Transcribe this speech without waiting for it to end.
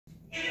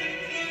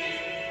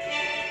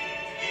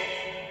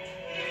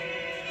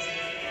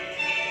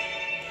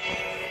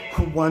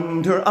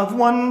Wonder of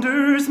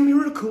wonders,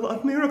 miracle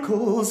of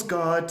miracles,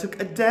 God took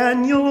a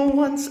Daniel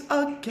once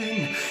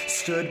again,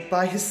 stood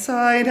by his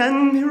side,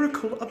 and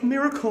miracle of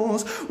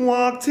miracles,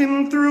 walked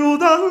him through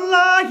the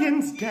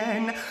lion's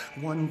den.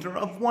 Wonder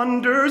of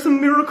wonders,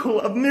 miracle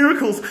of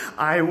miracles,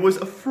 I was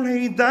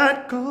afraid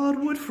that God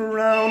would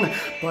frown,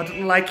 but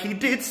like he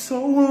did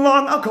so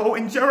long ago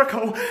in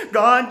Jericho,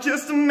 God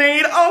just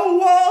made a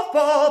wall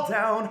fall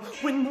down.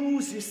 When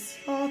Moses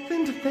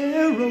softened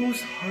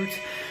Pharaoh's heart,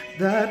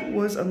 that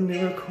was a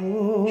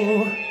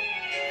miracle.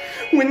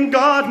 When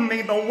God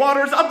made the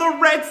waters of the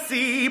Red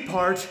Sea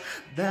part,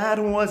 that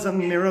was a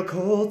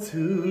miracle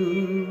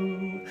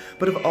too.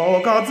 But of all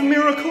God's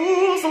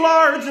miracles,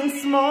 large and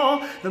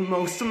small, the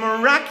most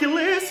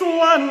miraculous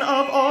one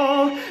of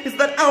all is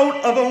that out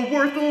of a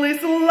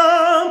worthless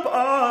lump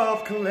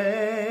of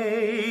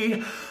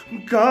clay,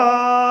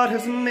 God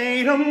has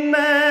made a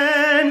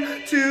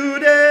man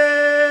today.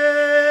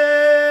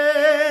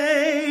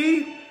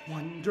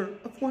 Wonder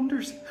of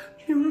wonders,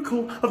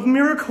 miracle of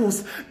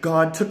miracles,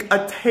 God took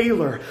a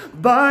tailor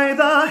by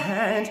the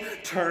hand,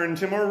 turned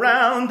him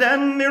around,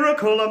 and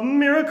miracle of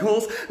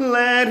miracles,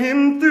 led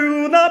him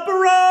through the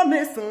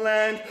promised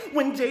land.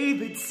 When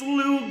David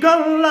slew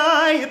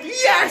Goliath,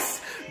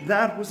 yes,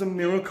 that was a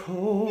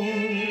miracle.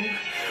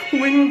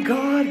 When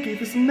God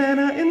gave us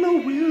manna in the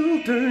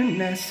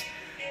wilderness,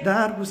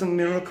 that was a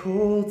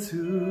miracle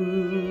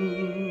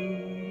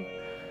too.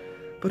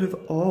 But of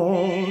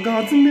all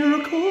God's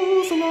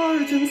miracles,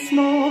 large and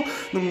small,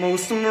 the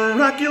most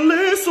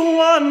miraculous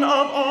one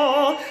of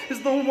all is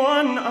the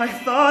one I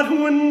thought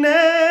would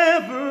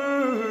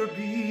never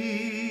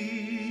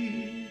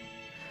be.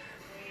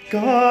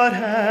 God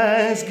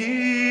has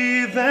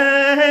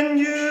given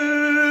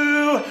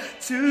you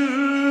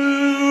to